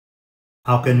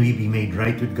How can we be made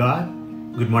right with God?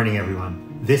 Good morning,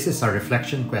 everyone. This is our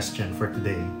reflection question for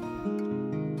today.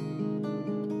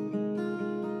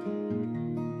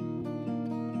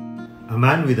 A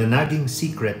man with a nagging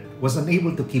secret was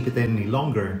unable to keep it any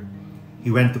longer.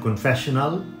 He went to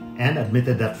confessional and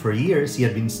admitted that for years he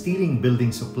had been stealing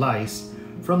building supplies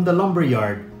from the lumber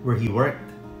yard where he worked.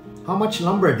 "How much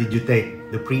lumber did you take?"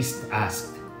 the priest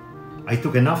asked. "I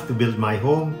took enough to build my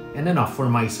home and enough for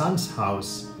my son's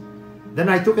house. Then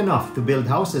I took enough to build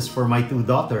houses for my 2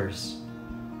 daughters.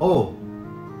 Oh,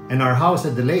 and our house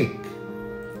at the lake."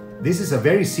 "This is a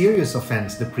very serious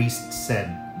offense," the priest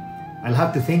said. "I'll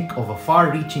have to think of a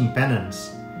far-reaching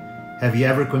penance. Have you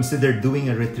ever considered doing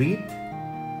a retreat?"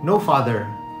 "No, Father,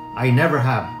 I never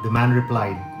have," the man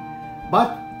replied.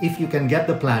 "But if you can get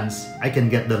the plans, I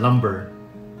can get the lumber."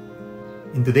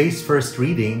 In today's first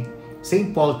reading,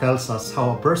 St. Paul tells us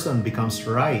how a person becomes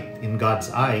right in God's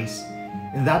eyes,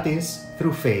 and that is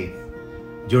through faith.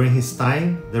 During his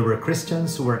time, there were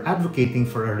Christians who were advocating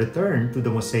for a return to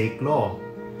the Mosaic Law.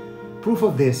 Proof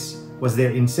of this was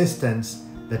their insistence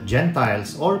that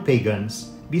Gentiles or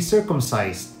pagans be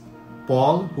circumcised.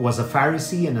 Paul, who was a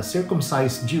Pharisee and a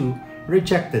circumcised Jew,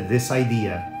 rejected this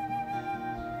idea.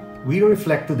 We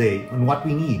reflect today on what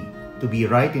we need to be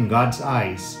right in God's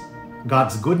eyes.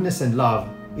 God's goodness and love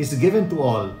is given to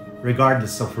all,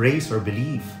 regardless of race or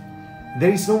belief.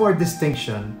 There is no more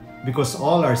distinction because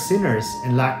all are sinners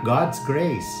and lack God's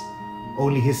grace.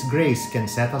 Only His grace can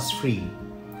set us free.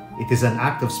 It is an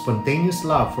act of spontaneous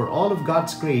love for all of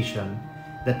God's creation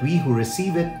that we who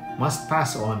receive it must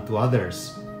pass on to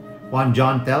others. 1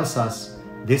 John tells us,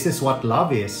 "This is what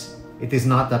love is. It is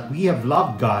not that we have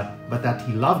loved God, but that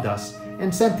He loved us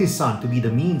and sent His Son to be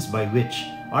the means by which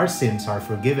our sins are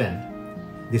forgiven."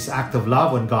 This act of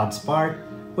love on God's part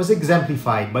was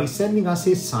exemplified by sending us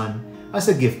His Son as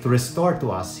a gift to restore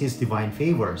to us His divine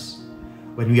favors.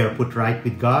 When we are put right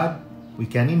with God, we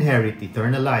can inherit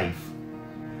eternal life.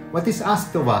 What is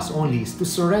asked of us only is to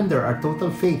surrender our total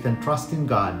faith and trust in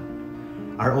God.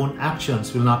 Our own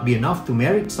actions will not be enough to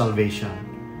merit salvation.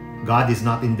 God is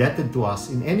not indebted to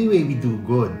us in any way we do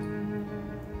good.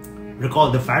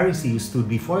 Recall the Pharisee who stood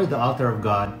before the altar of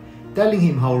God, telling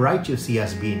him how righteous he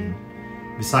has been.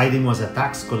 Beside him was a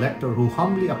tax collector who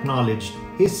humbly acknowledged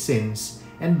his sins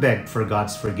and begged for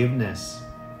God's forgiveness.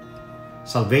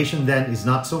 Salvation then is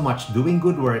not so much doing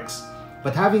good works,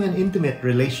 but having an intimate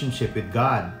relationship with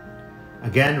God.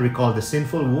 Again, recall the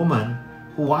sinful woman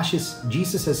who washes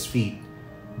Jesus' feet.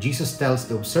 Jesus tells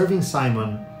the observing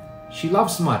Simon, she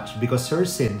loves much because her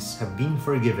sins have been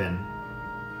forgiven.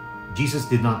 Jesus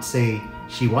did not say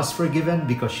she was forgiven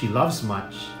because she loves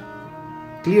much.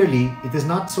 Clearly, it is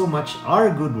not so much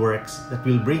our good works that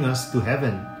will bring us to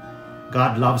heaven.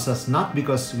 God loves us not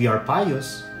because we are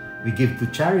pious, we give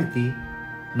to charity,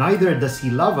 neither does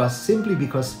He love us simply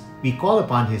because we call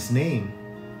upon His name.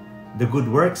 The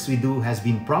good works we do has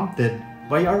been prompted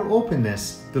by our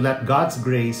openness to let God's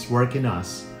grace work in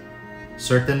us.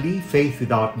 Certainly, faith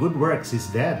without good works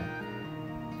is dead.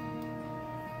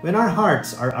 When our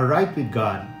hearts are aright with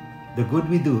God, the good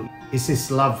we do is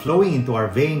His love flowing into our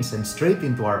veins and straight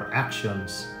into our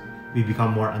actions. We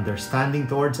become more understanding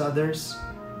towards others,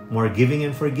 more giving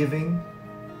and forgiving,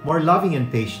 more loving and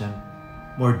patient,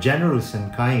 more generous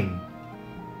and kind.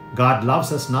 God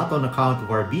loves us not on account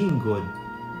of our being good.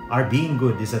 Our being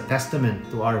good is a testament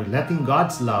to our letting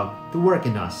God's love to work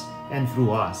in us and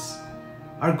through us.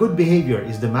 Our good behavior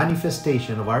is the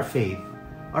manifestation of our faith,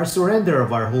 our surrender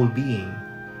of our whole being,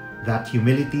 that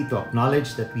humility to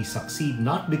acknowledge that we succeed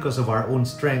not because of our own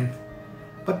strength,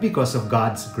 but because of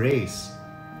God's grace.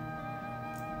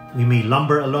 We may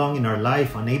lumber along in our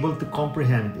life unable to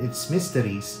comprehend its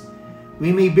mysteries.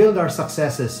 We may build our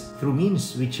successes through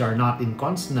means which are not in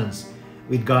consonance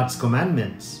with God's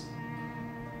commandments.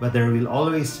 But there will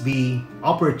always be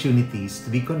opportunities to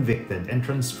be convicted and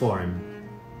transformed.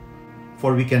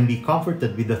 For we can be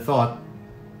comforted with the thought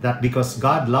that because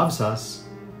God loves us,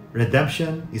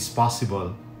 redemption is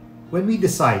possible. When we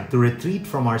decide to retreat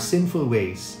from our sinful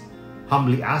ways,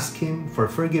 humbly ask Him for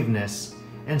forgiveness,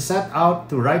 and set out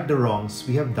to right the wrongs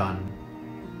we have done.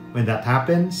 When that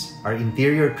happens, our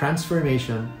interior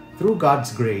transformation through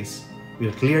God's grace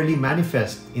will clearly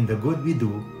manifest in the good we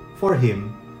do for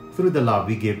Him through the love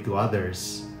we give to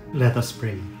others. Let us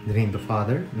pray. In the name of the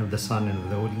Father, and of the Son, and of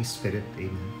the Holy Spirit.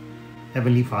 Amen.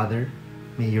 Heavenly Father,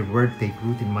 may Your word take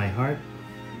root in my heart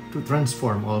to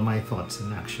transform all my thoughts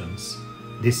and actions.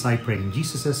 This I pray in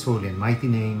Jesus' holy and mighty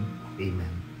name. Amen.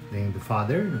 In the name of the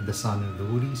Father, and of the Son, and of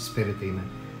the Holy Spirit. Amen.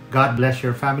 God bless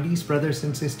your families, brothers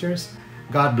and sisters.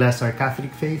 God bless our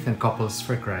Catholic faith and couples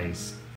for Christ.